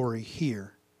and glory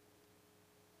here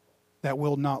that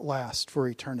will not last for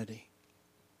eternity?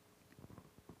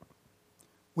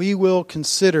 We will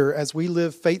consider, as we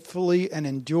live faithfully and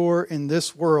endure in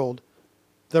this world,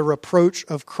 the reproach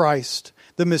of Christ,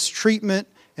 the mistreatment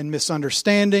and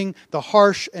misunderstanding, the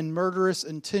harsh and murderous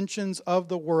intentions of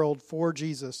the world for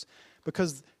Jesus,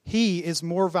 because He is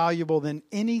more valuable than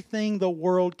anything the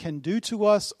world can do to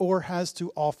us or has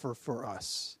to offer for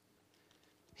us.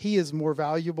 He is more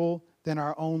valuable than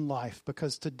our own life,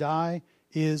 because to die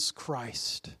is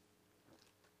Christ.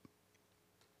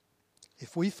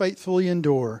 If we faithfully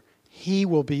endure, He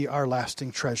will be our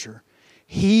lasting treasure.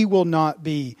 He will not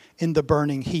be in the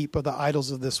burning heap of the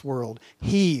idols of this world.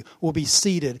 He will be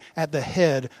seated at the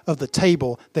head of the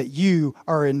table that you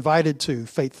are invited to,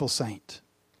 faithful saint.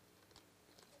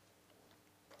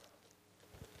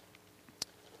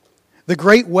 The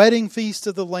great wedding feast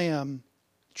of the Lamb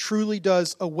truly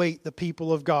does await the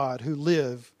people of God who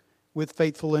live with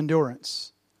faithful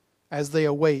endurance as they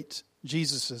await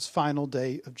Jesus' final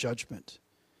day of judgment.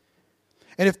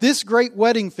 And if this great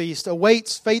wedding feast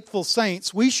awaits faithful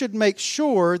saints, we should make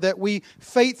sure that we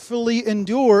faithfully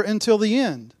endure until the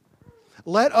end.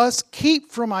 Let us keep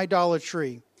from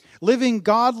idolatry, living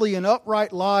godly and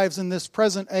upright lives in this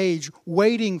present age,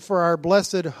 waiting for our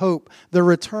blessed hope, the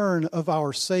return of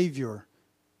our Savior,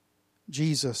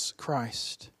 Jesus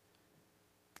Christ.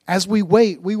 As we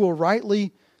wait, we will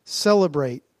rightly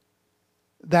celebrate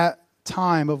that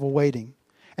time of awaiting.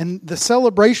 And the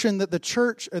celebration that the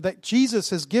church, or that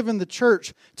Jesus has given the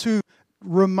church to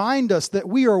remind us that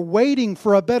we are waiting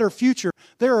for a better future.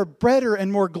 There are better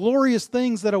and more glorious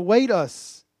things that await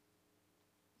us.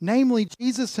 Namely,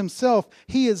 Jesus Himself.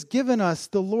 He has given us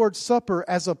the Lord's Supper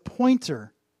as a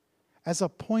pointer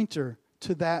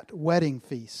to that wedding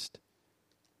feast.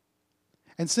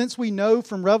 And since we know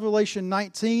from Revelation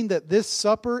 19 that this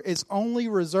supper is only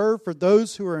reserved for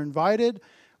those who are invited,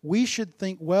 we should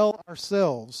think well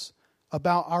ourselves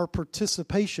about our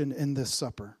participation in this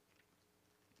supper,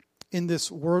 in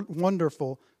this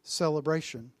wonderful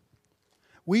celebration.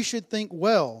 We should think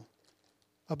well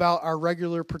about our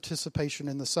regular participation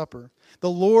in the supper.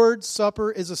 The Lord's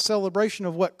Supper is a celebration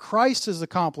of what Christ has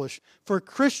accomplished for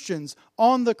Christians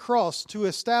on the cross to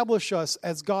establish us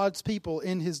as God's people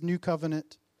in His new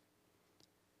covenant.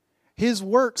 His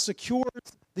work secures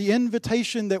the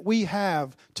invitation that we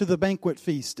have to the banquet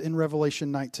feast in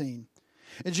Revelation 19.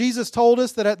 And Jesus told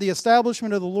us that at the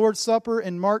establishment of the Lord's Supper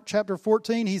in Mark chapter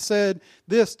 14, He said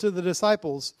this to the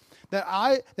disciples,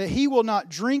 that He will not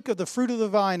drink of the fruit of the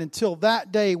vine until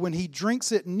that day when He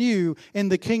drinks it new in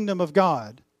the kingdom of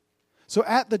God. So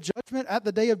at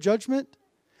the day of judgment,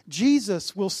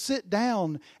 Jesus will sit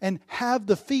down and have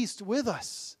the feast with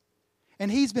us. And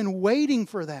He's been waiting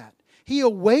for that. He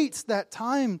awaits that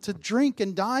time to drink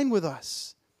and dine with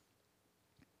us.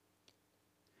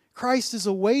 Christ is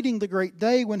awaiting the great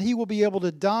day when He will be able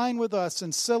to dine with us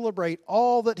and celebrate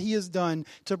all that He has done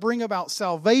to bring about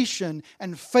salvation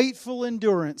and faithful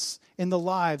endurance in the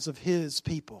lives of His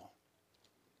people.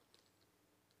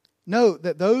 Note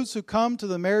that those who come to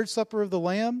the marriage supper of the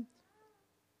Lamb,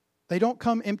 they don't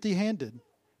come empty-handed.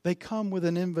 They come with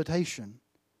an invitation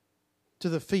to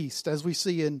the feast, as we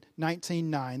see in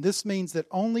 19:9. This means that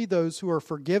only those who are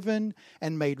forgiven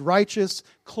and made righteous,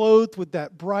 clothed with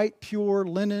that bright, pure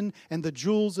linen and the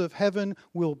jewels of heaven,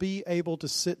 will be able to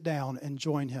sit down and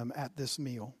join Him at this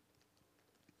meal.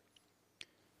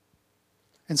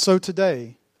 And so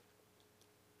today,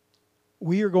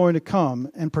 we are going to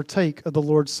come and partake of the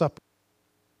Lord's Supper.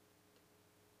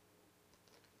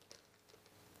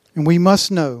 And we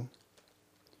must know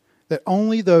that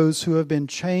only those who have been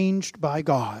changed by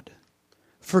God,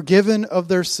 forgiven of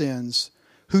their sins,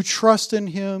 who trust in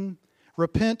Him,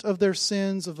 repent of their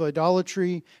sins of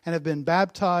idolatry, and have been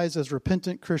baptized as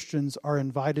repentant Christians are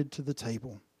invited to the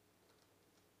table.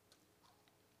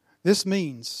 This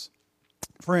means,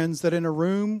 friends, that in a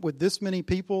room with this many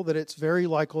people, that it's very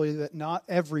likely that not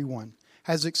everyone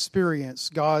has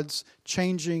experienced God's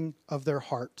changing of their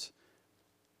heart.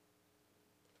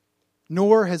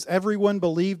 Nor has everyone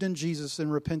believed in Jesus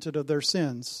and repented of their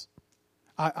sins.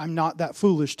 I'm not that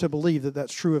foolish to believe that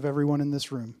that's true of everyone in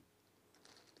this room.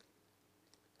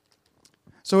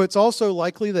 So it's also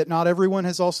likely that not everyone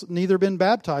has also neither been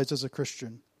baptized as a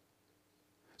Christian.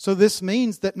 So this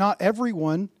means that not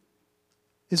everyone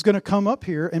is going to come up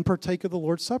here and partake of the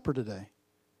Lord's Supper today.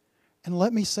 And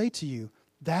let me say to you,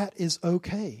 that is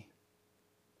okay.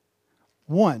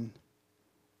 One,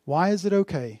 why is it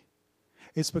okay?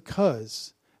 It's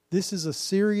because this is a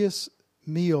serious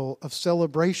meal of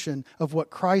celebration of what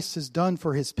Christ has done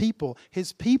for His people.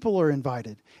 His people are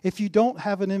invited. If you don't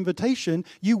have an invitation,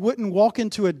 you wouldn't walk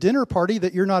into a dinner party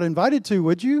that you're not invited to,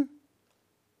 would you?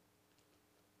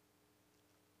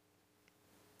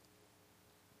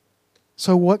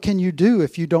 So what can you do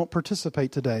if you don't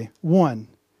participate today? One,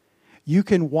 you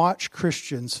can watch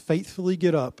Christians faithfully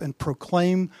get up and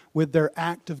proclaim with their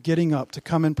act of getting up to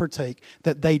come and partake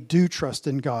that they do trust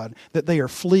in God, that they are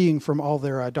fleeing from all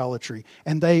their idolatry,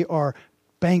 and they are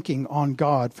banking on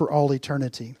God for all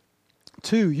eternity.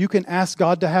 Two, you can ask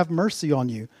God to have mercy on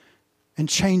you and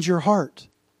change your heart,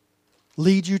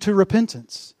 lead you to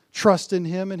repentance, trust in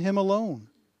Him and Him alone.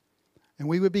 And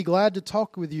we would be glad to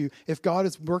talk with you if God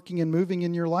is working and moving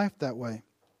in your life that way.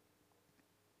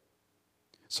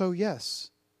 So yes,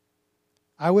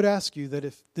 I would ask you that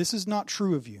if this is not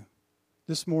true of you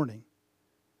this morning,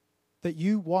 that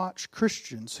you watch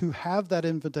Christians who have that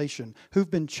invitation, who've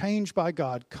been changed by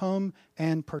God, come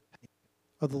and partake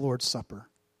of the Lord's Supper.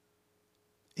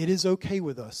 It is okay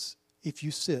with us if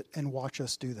you sit and watch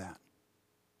us do that.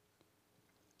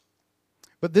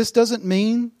 But this doesn't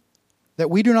mean that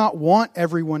we do not want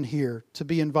everyone here to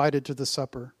be invited to the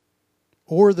supper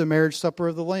or the marriage supper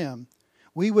of the Lamb.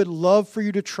 We would love for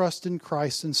you to trust in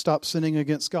Christ and stop sinning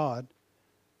against God.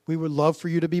 We would love for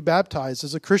you to be baptized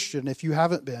as a Christian if you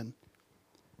haven't been.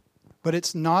 But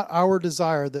it's not our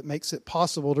desire that makes it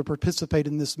possible to participate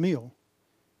in this meal.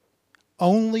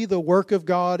 Only the work of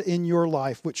God in your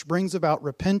life, which brings about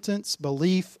repentance,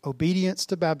 belief, obedience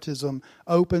to baptism,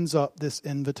 opens up this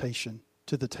invitation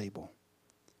to the table.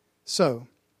 So,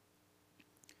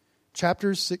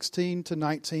 chapters 16 to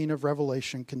 19 of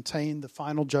Revelation contain the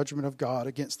final judgment of God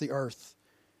against the earth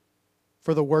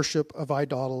for the worship of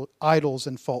idols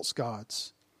and false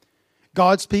gods.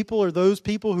 God's people are those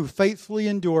people who faithfully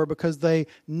endure because they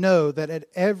know that at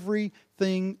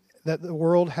everything that the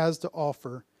world has to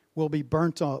offer will be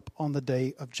burnt up on the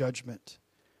day of judgment.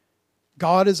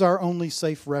 God is our only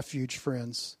safe refuge,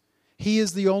 friends. He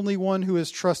is the only one who is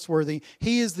trustworthy.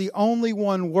 He is the only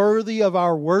one worthy of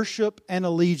our worship and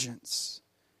allegiance.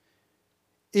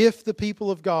 If the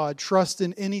people of God trust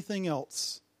in anything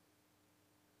else,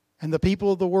 and the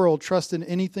people of the world trust in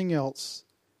anything else,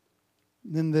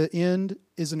 then the end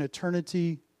is an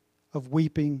eternity of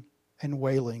weeping and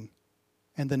wailing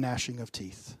and the gnashing of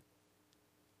teeth.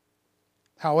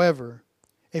 However,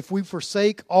 if we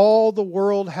forsake all the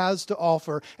world has to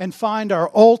offer and find our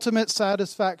ultimate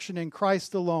satisfaction in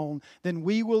Christ alone, then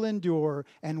we will endure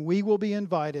and we will be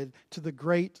invited to the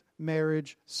great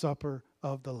marriage supper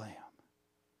of the Lamb.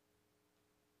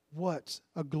 What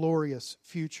a glorious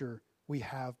future we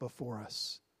have before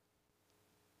us.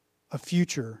 A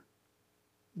future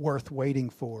worth waiting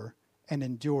for and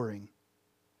enduring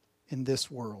in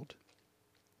this world.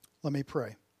 Let me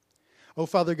pray. Oh,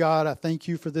 Father God, I thank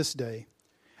you for this day.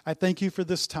 I thank you for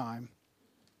this time.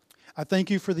 I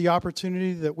thank you for the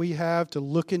opportunity that we have to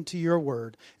look into your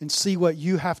word and see what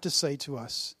you have to say to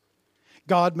us.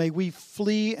 God, may we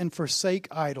flee and forsake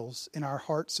idols in our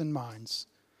hearts and minds.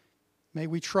 May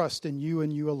we trust in you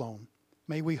and you alone.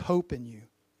 May we hope in you.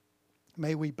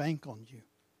 May we bank on you.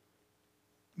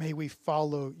 May we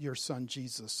follow your Son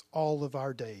Jesus all of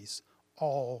our days,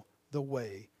 all the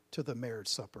way to the marriage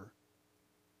supper.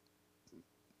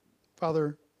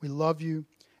 Father, we love you,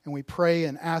 and we pray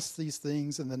and ask these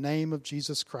things in the name of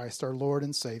Jesus Christ, our Lord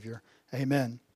and Savior. Amen.